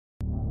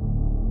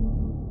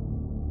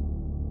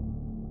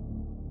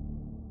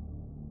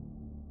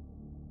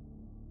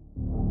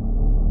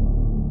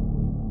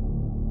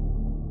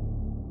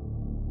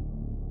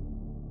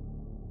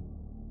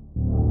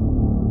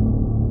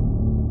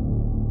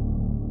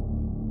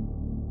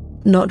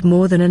Not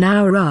more than an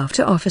hour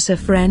after Officer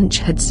French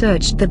had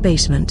searched the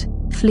basement,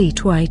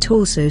 Fleet White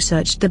also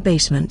searched the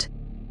basement.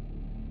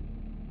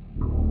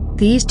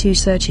 These two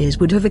searches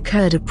would have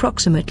occurred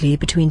approximately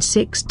between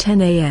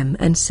 6:10 a.m.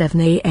 and 7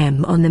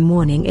 a.m. on the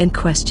morning in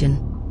question.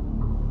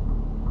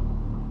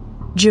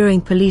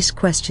 During police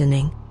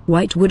questioning,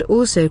 White would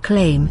also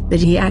claim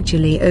that he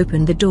actually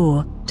opened the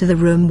door to the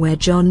room where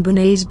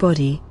JonBenet's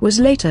body was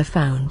later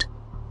found.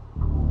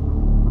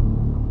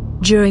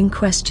 During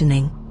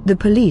questioning, the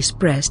police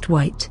pressed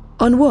White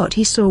on what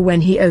he saw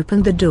when he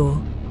opened the door.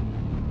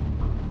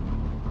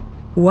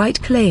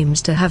 White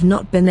claims to have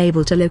not been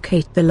able to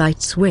locate the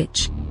light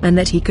switch, and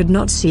that he could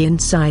not see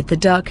inside the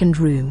darkened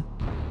room.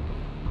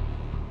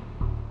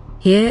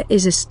 Here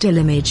is a still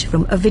image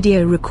from a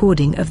video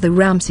recording of the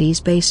Ramsey's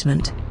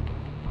basement.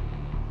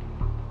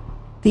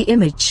 The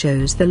image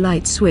shows the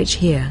light switch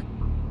here.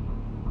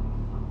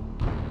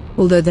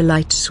 Although the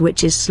light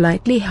switch is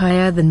slightly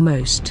higher than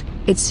most,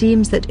 it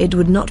seems that it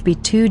would not be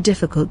too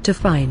difficult to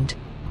find.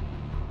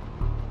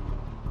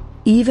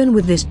 Even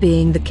with this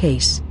being the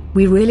case,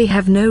 we really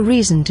have no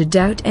reason to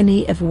doubt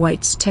any of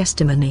White's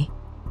testimony.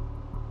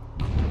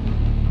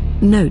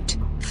 Note: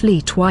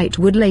 Fleet White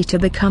would later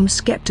become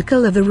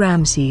skeptical of the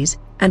Ramseys,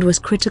 and was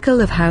critical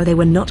of how they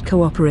were not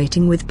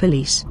cooperating with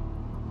police.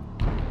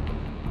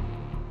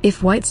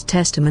 If White's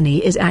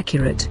testimony is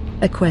accurate,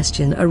 a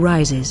question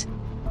arises.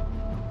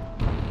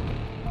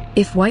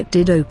 If White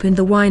did open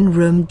the wine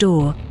room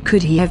door,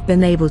 could he have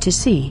been able to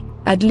see,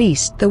 at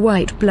least the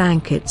white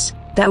blankets,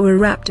 that were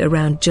wrapped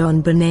around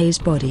JonBenet's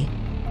body?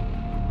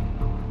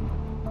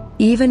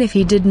 Even if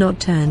he did not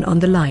turn on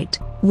the light,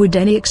 would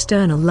any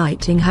external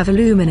lighting have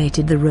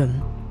illuminated the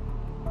room?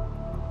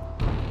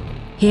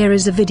 Here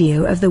is a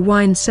video of the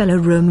wine cellar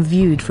room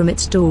viewed from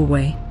its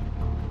doorway.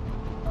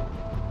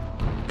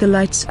 The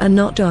lights are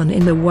not on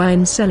in the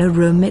wine cellar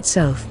room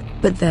itself,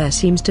 but there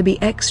seems to be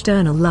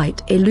external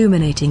light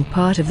illuminating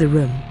part of the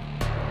room.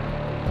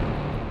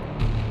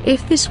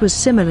 If this was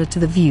similar to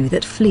the view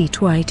that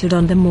Fleet White had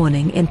on the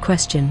morning in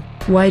question,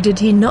 why did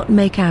he not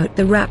make out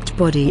the wrapped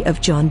body of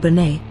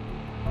JonBenet?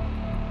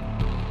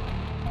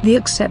 The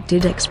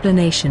accepted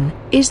explanation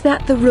is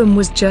that the room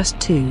was just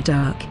too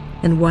dark,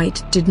 and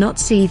White did not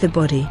see the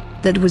body,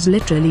 that was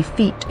literally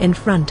feet in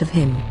front of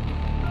him.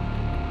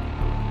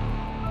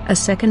 A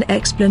second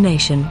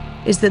explanation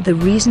is that the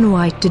reason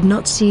White did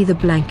not see the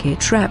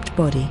blanket-wrapped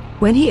body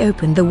when he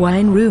opened the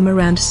wine room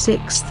around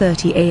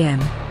 6:30 a.m.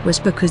 was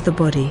because the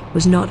body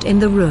was not in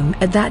the room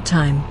at that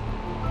time.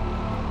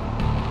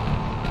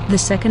 The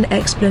second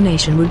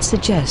explanation would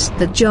suggest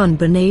that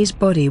JonBenet's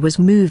body was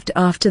moved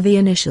after the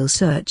initial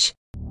search.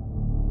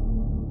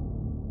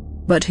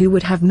 But who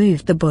would have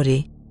moved the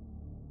body?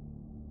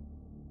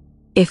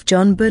 If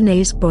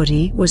JonBenet's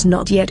body was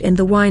not yet in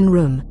the wine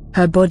room,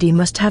 her body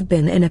must have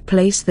been in a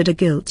place that a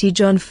guilty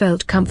John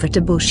felt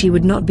comfortable she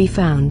would not be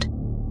found.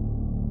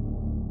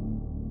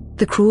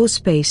 The crawl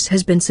space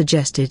has been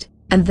suggested,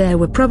 and there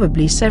were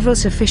probably several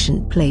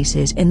sufficient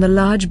places in the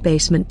large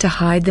basement to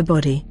hide the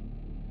body.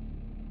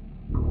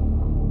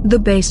 The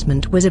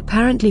basement was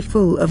apparently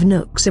full of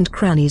nooks and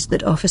crannies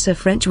that Officer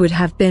French would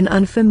have been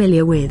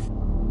unfamiliar with.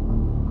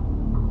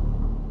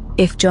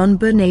 If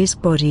JonBenet's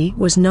body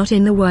was not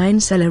in the wine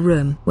cellar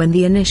room when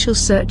the initial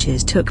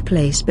searches took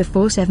place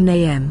before 7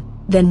 a.m.,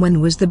 then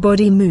when was the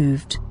body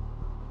moved?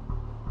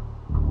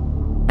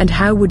 And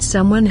how would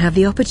someone have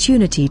the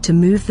opportunity to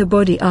move the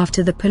body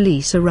after the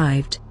police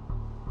arrived?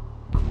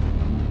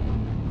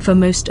 For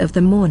most of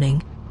the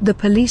morning, the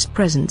police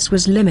presence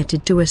was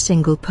limited to a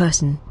single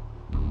person.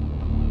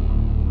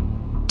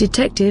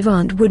 Detective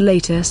Arndt would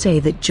later say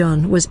that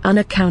John was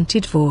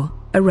unaccounted for,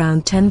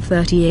 around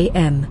 10:30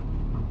 a.m.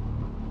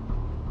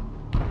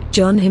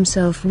 John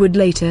himself would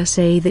later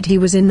say that he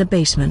was in the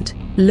basement,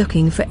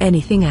 looking for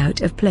anything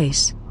out of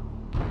place.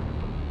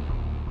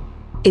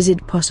 Is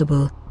it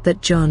possible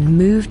that John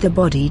moved the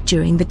body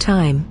during the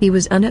time he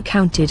was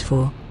unaccounted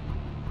for?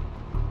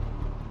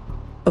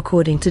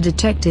 According to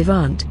Detective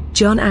Arndt,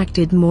 John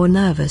acted more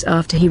nervous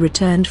after he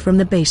returned from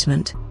the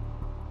basement.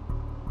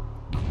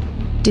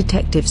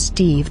 Detective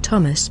Steve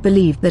Thomas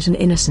believed that an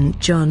innocent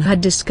John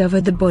had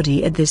discovered the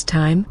body at this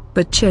time,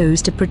 but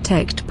chose to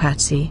protect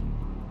Patsy.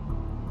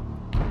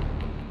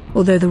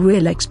 Although the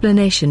real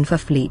explanation for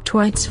Fleet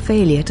White's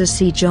failure to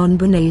see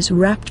JonBenet's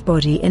wrapped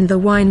body in the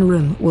wine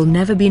room will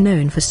never be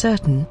known for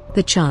certain,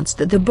 the chance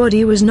that the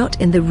body was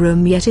not in the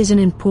room yet is an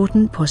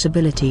important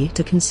possibility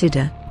to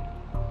consider.